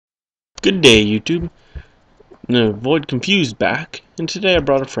Good day, YouTube. Void Confused back, and today I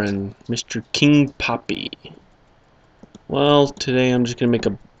brought a friend, Mr. King Poppy. Well, today I'm just gonna make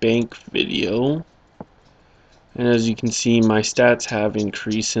a bank video, and as you can see, my stats have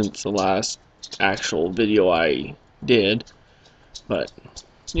increased since the last actual video I did. But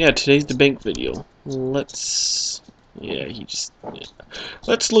yeah, today's the bank video. Let's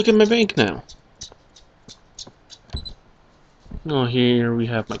let's look at my bank now. Oh, here we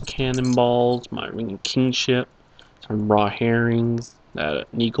have my cannonballs, my ring of kingship, some raw herrings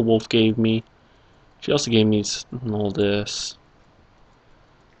that Nika Wolf gave me. She also gave me all this.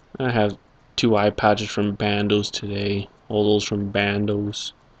 I have 2 eye patches from Bandos today. All those from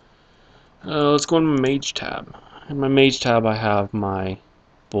Bandos. Let's go into my Mage tab. In my Mage tab I have my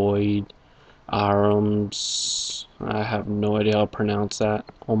Void, Arums, I have no idea how to pronounce that.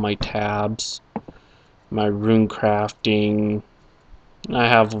 All my tabs. My rune crafting. I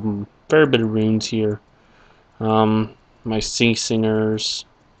have a fair bit of runes here. My Sea Singers.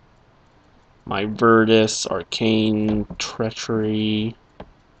 My Virtus, Arcane, Treachery,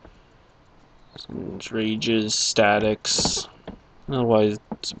 some Rages, Statics. Otherwise,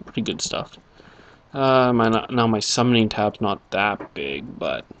 some pretty good stuff. Now my Summoning tab's not that big,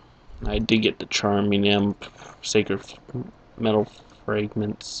 but I did get the Charming Imp, Sacred Metal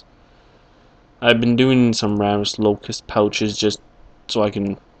Fragments. I've been doing some Ravenous Locust pouches just so I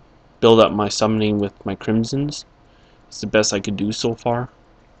can build up my summoning with my Crimsons. It's the best I could do so far.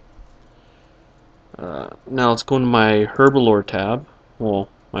 Now let's go into my Herbalore tab, well,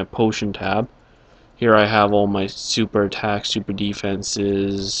 my Potion tab. Here I have all my super attacks, super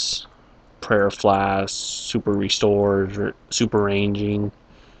defenses, prayer flask, super restores, super ranging.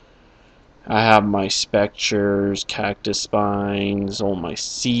 I have my specters, cactus spines, all my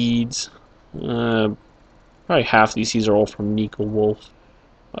seeds. Probably half these seeds are all from Nika Wolf.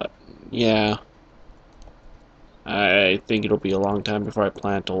 But yeah, I think it'll be a long time before I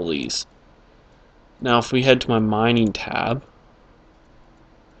plant all these. Now if we head to my mining tab,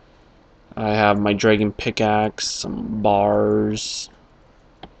 I have my dragon pickaxe, some bars,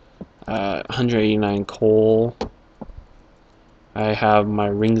 189 coal. I have my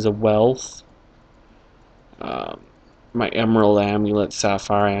rings of wealth, my emerald amulet,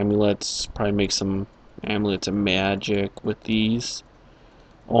 sapphire amulets, probably make some amulets of magic with these.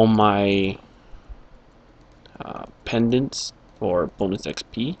 All my pendants for bonus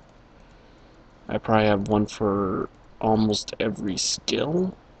XP. I probably have one for almost every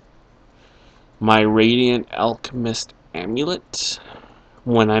skill. My Radiant Alchemist Amulet.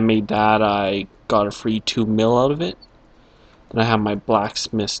 When I made that, I got a free 2 mil out of it. Then I have my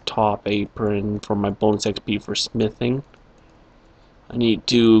Blacksmith's Top Apron for my bonus XP for smithing. I need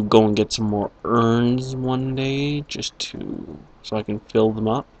to go and get some more urns one day, so I can fill them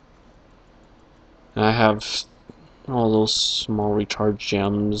up. And I have all those small recharge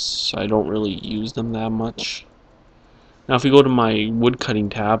gems. I don't really use them that much. Now if we go to my woodcutting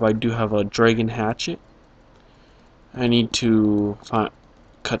tab, I do have a dragon hatchet. I need to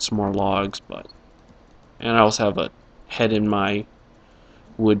cut some more logs, and I also have a head in my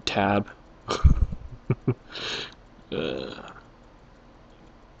wood tab.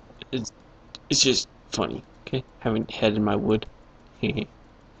 It's just funny, okay? Having head in my wood. I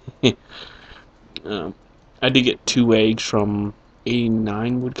did get 2 eggs from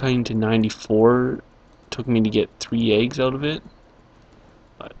 89 woodcutting to 94. It took me to get 3 eggs out of it,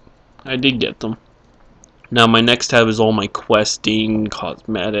 but I did get them. Now my next tab is all my questing,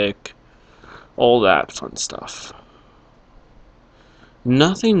 cosmetic, all that fun stuff.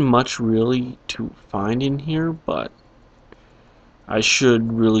 Nothing much really to find in here, but I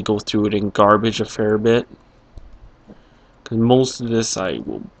should really go through it and garbage a fair bit, because most of this I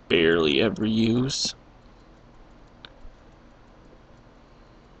will barely ever use.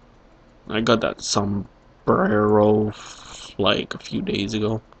 I got that sombrero like a few days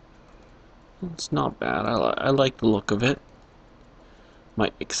ago. It's not bad. I like the look of it.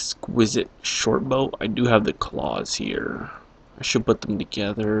 My exquisite short bow. I do have the claws here. I should put them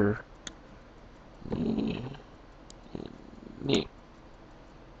together. Yeah,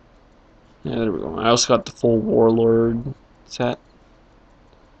 there we go. I also got the full warlord set.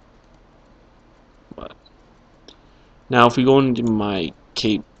 But now if we go into my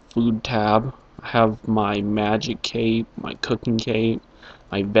cape food tab, I have my magic cape, my cooking cape,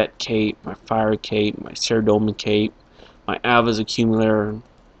 my vet cape, my fire cape, my Ceradoma cape, my Ava's accumulator,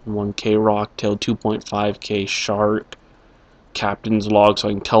 1k rocktail, 2.5k shark, captain's log so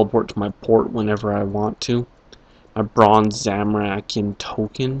I can teleport to my port whenever I want to, my bronze Zamrakian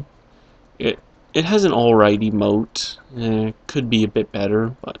token. It has an alright emote. Could be a bit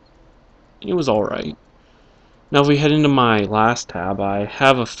better, but it was alright. Now if we head into my last tab, I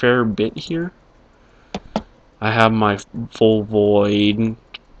have a fair bit here. I have my full void,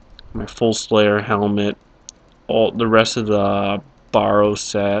 my full Slayer helmet, all the rest of the borrow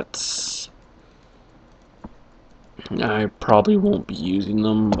sets. I probably won't be using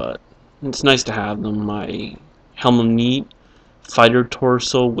them, but it's nice to have them. My helmet neat, fighter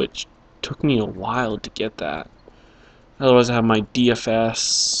torso, which took me a while to get that. Otherwise I have my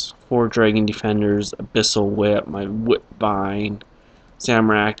DFS, 4 Dragon Defenders, Abyssal Whip, my Whip Bind,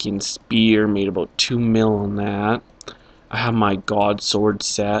 Zamrakian Spear, made about 2 mil on that. I have my God Sword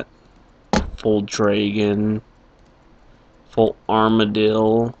set, full Dragon, full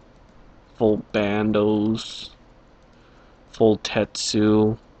Armadillo, full Bandos, full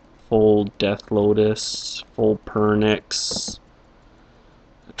Tetsu, full Death Lotus, full Pernix,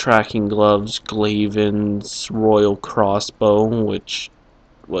 tracking gloves, Glaven's Royal Crossbow, which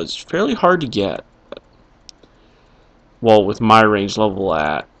was fairly hard to get. Well, with my range level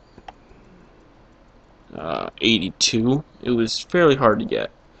at 82, it was fairly hard to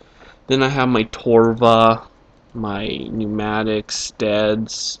get. Then I have my Torva, my pneumatic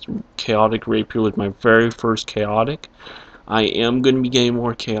steads, chaotic rapier was my very first chaotic. I am going to be getting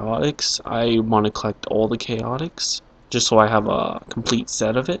more chaotics. I want to collect all the chaotics just so I have a complete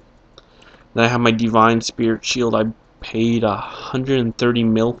set of it. Then I have my divine spirit shield. I paid 130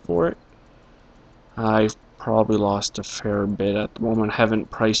 mil for it. I've probably lost a fair bit at the moment. I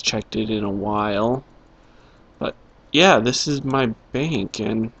haven't price checked it in a while. But yeah, this is my bank,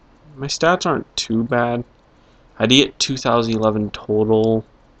 and my stats aren't too bad. I did get 2011 total.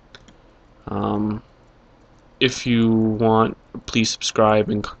 If you want, please subscribe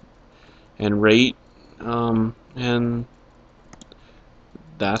and rate. And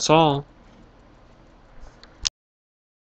that's all.